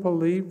you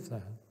believe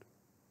that?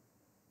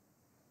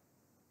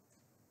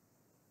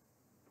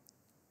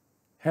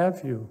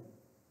 Have you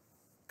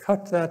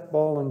cut that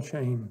ball and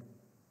chain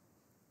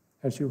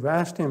as you've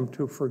asked him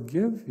to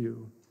forgive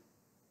you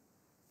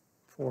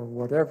for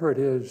whatever it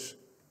is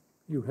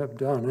you have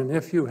done? And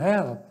if you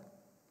have,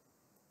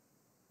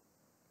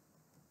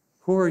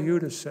 who are you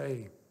to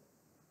say,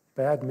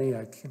 bad me,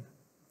 I can?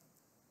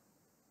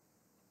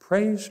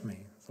 Praise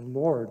me, the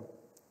Lord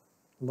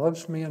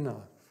loves me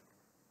enough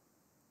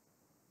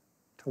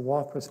to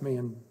walk with me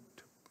and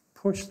to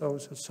push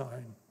those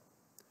aside.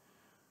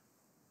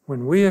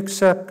 When we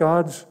accept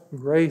God's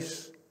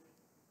grace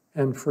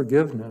and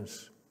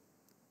forgiveness,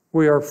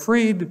 we are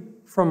freed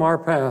from our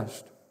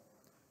past.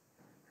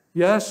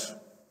 Yes,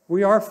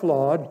 we are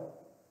flawed,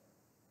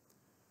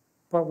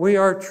 but we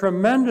are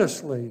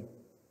tremendously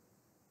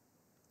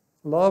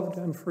loved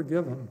and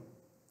forgiven.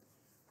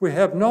 We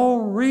have no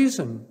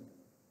reason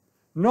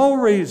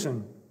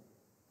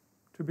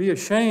to be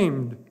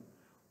ashamed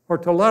or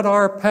to let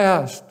our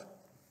past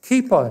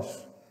keep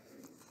us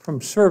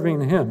from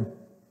serving him.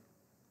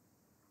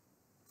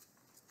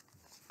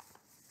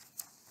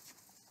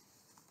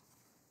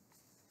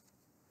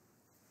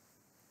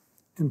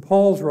 In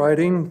Paul's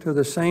writing to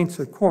the saints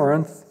at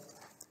Corinth,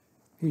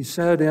 he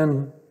said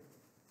in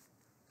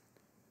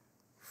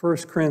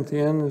 1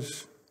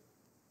 Corinthians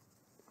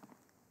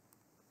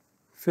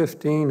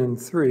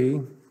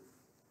 15:3,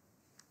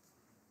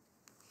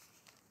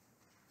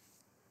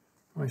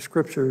 my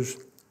scriptures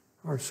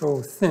are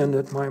so thin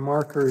that my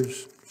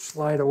markers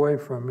slide away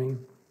from me.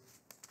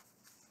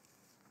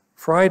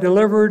 For I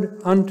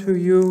delivered unto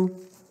you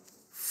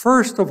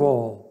first of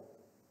all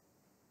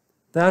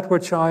that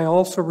which I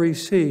also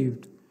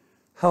received,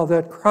 how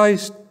that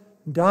Christ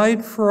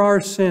died for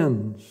our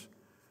sins,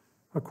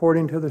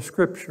 according to the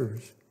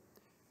Scriptures.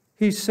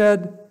 He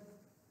said,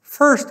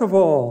 first of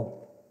all,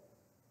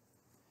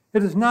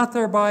 it is not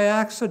there by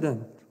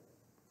accident.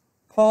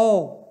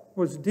 Paul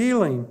was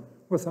dealing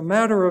with a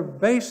matter of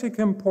basic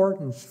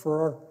importance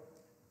for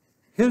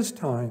his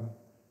time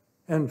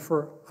and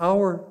for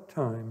our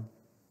time.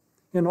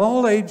 In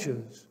all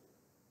ages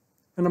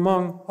and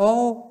among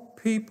all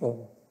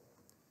people,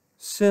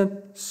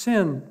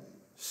 sin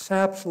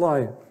saps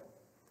life.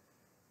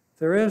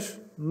 There is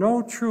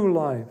no true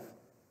life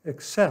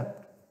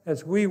except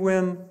as we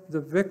win the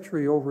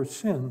victory over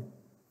sin.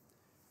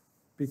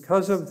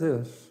 Because of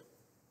this,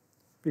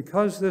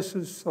 because this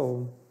is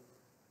so,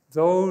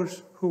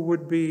 those who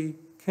would be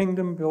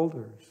kingdom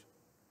builders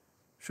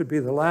should be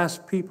the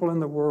last people in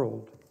the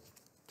world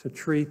to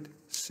treat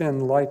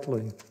sin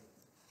lightly.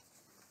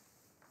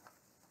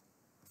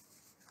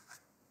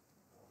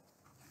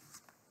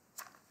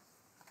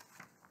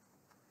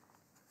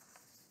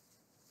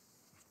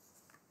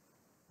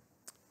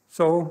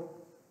 So,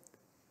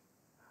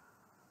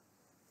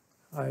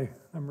 I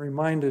am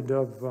reminded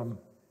of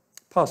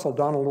Apostle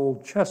Donald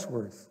Old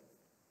Chesworth.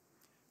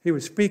 He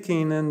was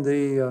speaking in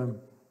the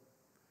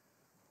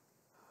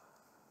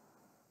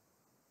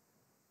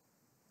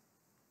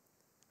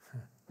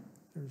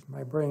there's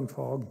my brain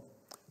fog,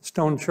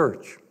 Stone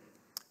Church.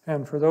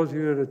 And for those of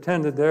you that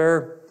attended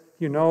there,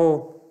 you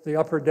know the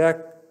upper deck,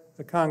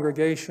 the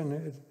congregation,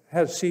 it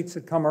has seats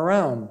that come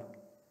around.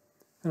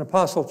 And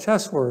Apostle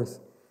Chesworth,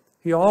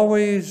 he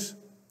always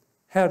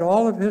had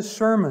all of his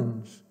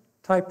sermons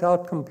typed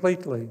out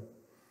completely.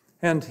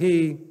 And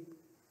he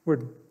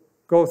would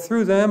go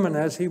through them, and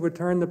as he would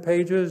turn the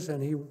pages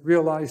and he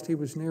realized he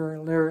was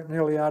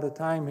nearly out of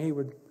time, he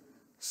would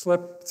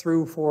slip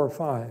through 4 or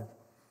 5.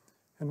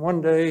 And one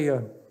day,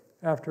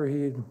 after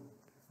he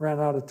ran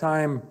out of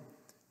time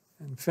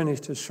and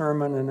finished his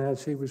sermon, and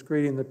as he was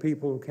greeting the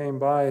people who came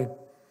by,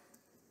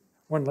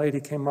 one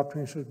lady came up to him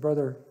and said,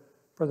 Brother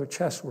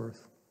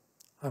Chesworth,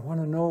 I want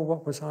to know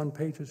what was on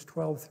pages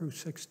 12 through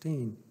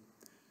 16.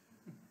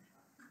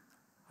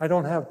 I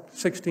don't have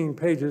 16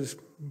 pages,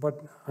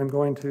 but I'm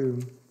going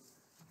to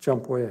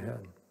jump way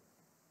ahead.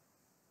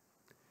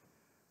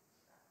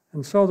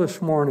 And so this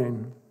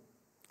morning,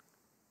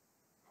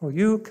 will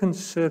you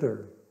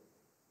consider,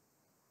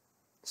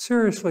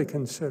 seriously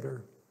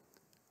consider,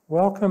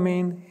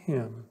 welcoming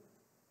him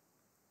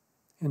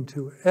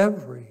into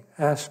every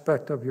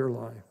aspect of your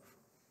life?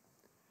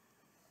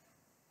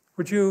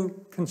 Would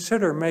you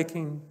consider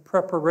making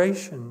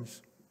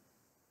preparations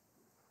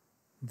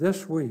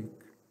this week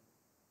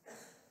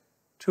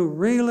to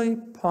really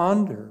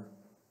ponder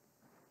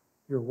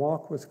your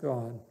walk with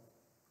God?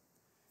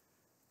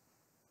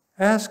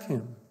 Ask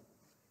him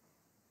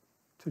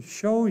to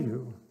show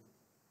you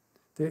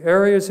the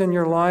areas in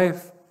your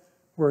life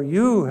where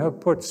you have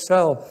put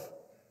self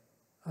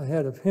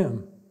ahead of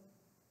him.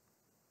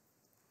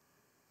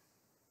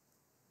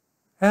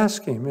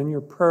 Ask him in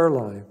your prayer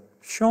life,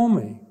 show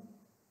me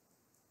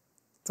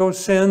those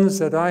sins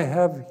that I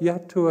have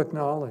yet to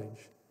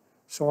acknowledge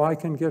so I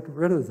can get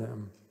rid of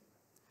them.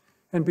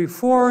 And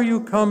before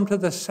you come to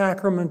the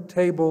sacrament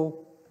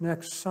table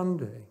next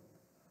Sunday,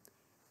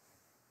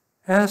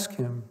 ask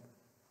him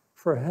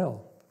for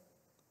help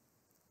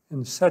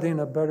in setting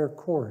a better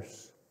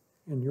course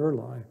in your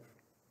life.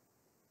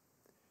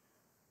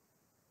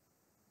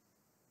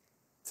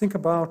 Think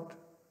about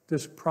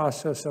this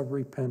process of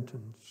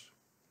repentance,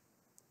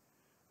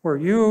 where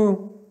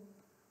you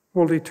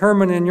will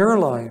determine in your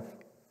life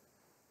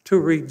to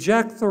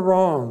reject the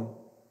wrong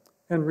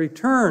and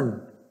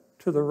return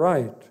to the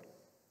right.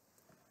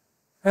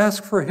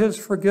 Ask for his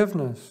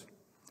forgiveness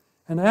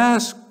and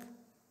ask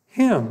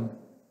him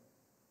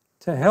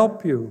to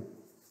help you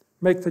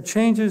make the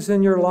changes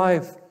in your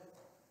life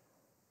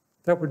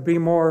that would be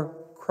more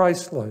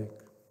Christ-like.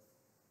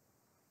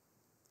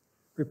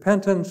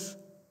 Repentance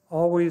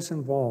always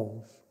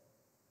involves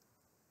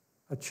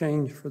a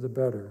change for the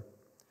better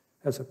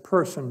as a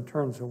person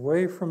turns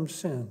away from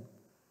sin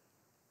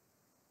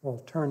while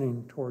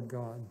turning toward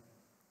God.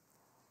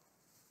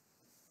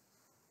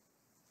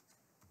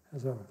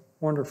 As a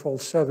wonderful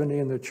 70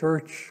 in the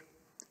church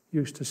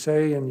used to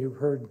say, and you've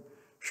heard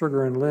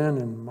Sugar and Lynn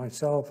and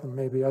myself and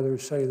maybe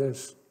others say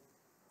this,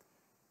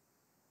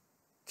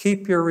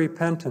 keep your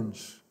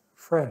repentance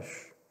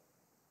fresh.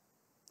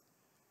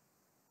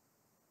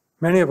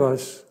 Many of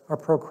us are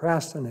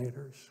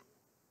procrastinators.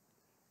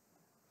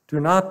 Do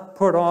not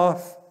put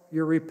off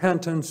your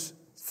repentance.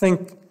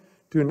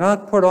 Do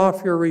not put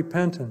off your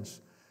repentance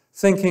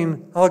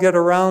thinking, I'll get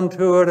around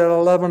to it at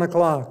 11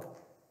 o'clock.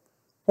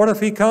 What if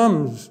he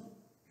comes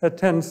at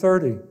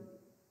 10:30?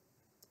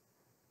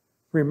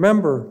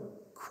 Remember,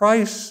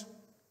 Christ's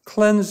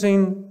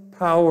cleansing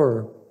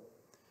power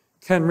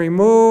can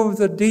remove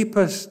the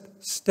deepest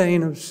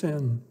stain of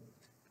sin.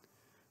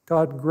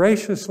 God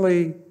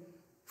graciously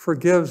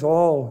forgives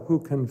all who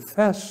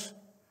confess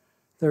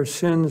their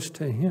sins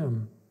to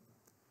him.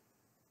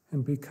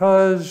 And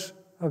because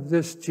of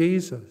this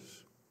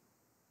Jesus,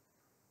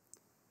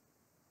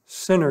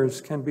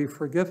 sinners can be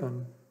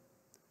forgiven.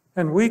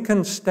 And we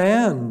can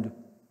stand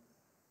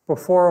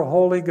before a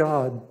holy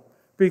God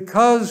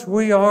because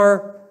we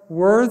are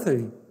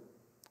worthy.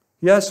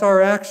 Yes,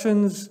 our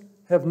actions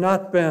have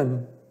not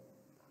been,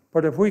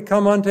 but if we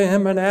come unto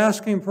him and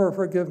ask him for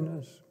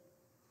forgiveness,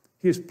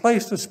 he's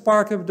placed a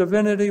spark of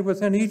divinity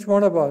within each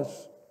one of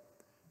us,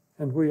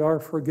 and we are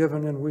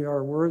forgiven and we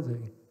are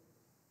worthy.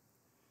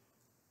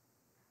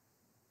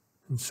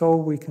 And so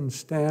we can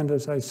stand,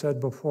 as I said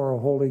before, a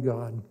holy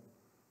God.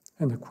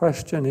 And the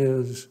question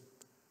is,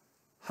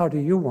 how do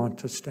you want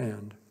to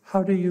stand?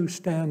 How do you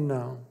stand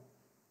now?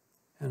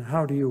 And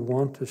how do you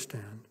want to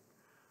stand?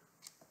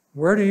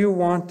 Where do you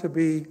want to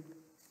be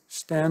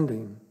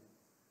standing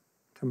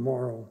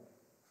tomorrow?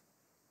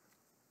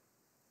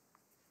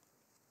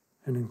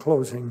 And in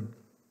closing,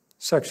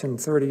 section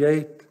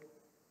 38.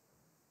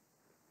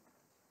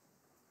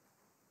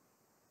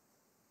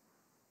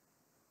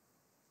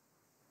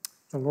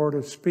 The Lord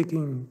is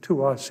speaking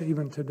to us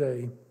even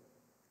today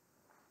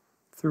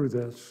through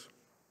this,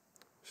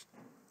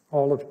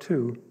 all of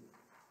 2.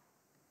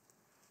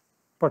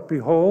 But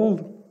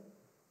behold,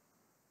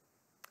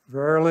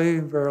 Verily,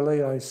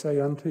 verily, I say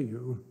unto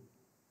you,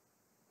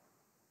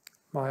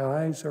 my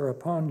eyes are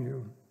upon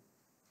you,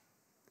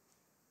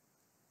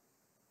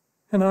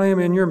 and I am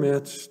in your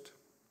midst,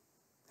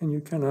 and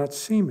you cannot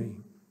see me.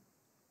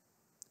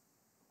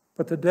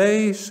 But the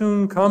day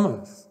soon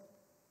cometh,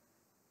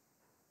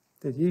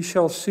 that ye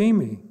shall see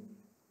me,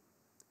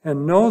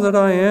 and know that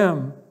I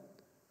am,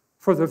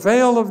 for the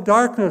veil of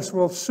darkness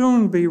will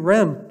soon be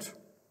rent,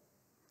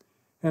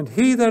 and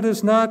he that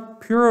is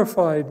not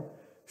purified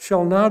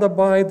shall not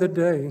abide the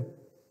day.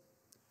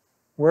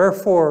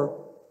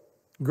 Wherefore,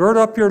 gird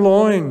up your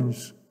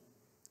loins,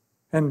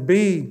 and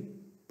be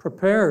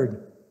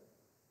prepared.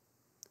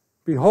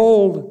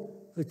 Behold,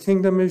 the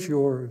kingdom is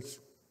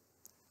yours,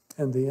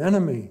 and the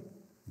enemy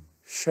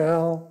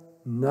shall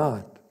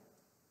not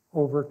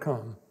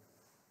overcome.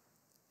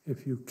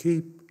 If you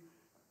keep,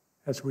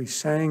 as we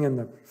sang in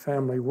the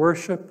family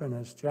worship, and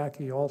as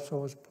Jackie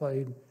also has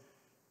played,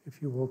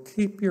 if you will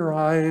keep your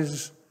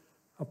eyes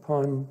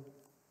upon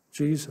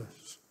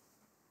Jesus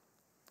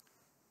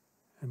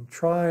and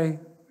try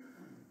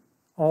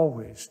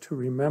always to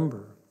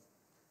remember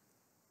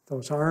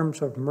those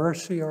arms of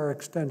mercy are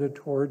extended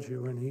towards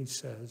you, and he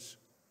says,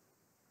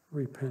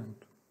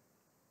 repent.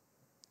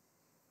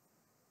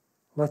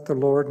 Let the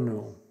Lord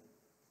know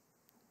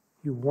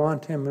you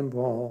want him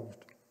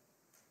involved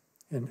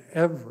in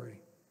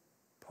every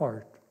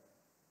part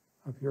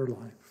of your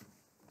life.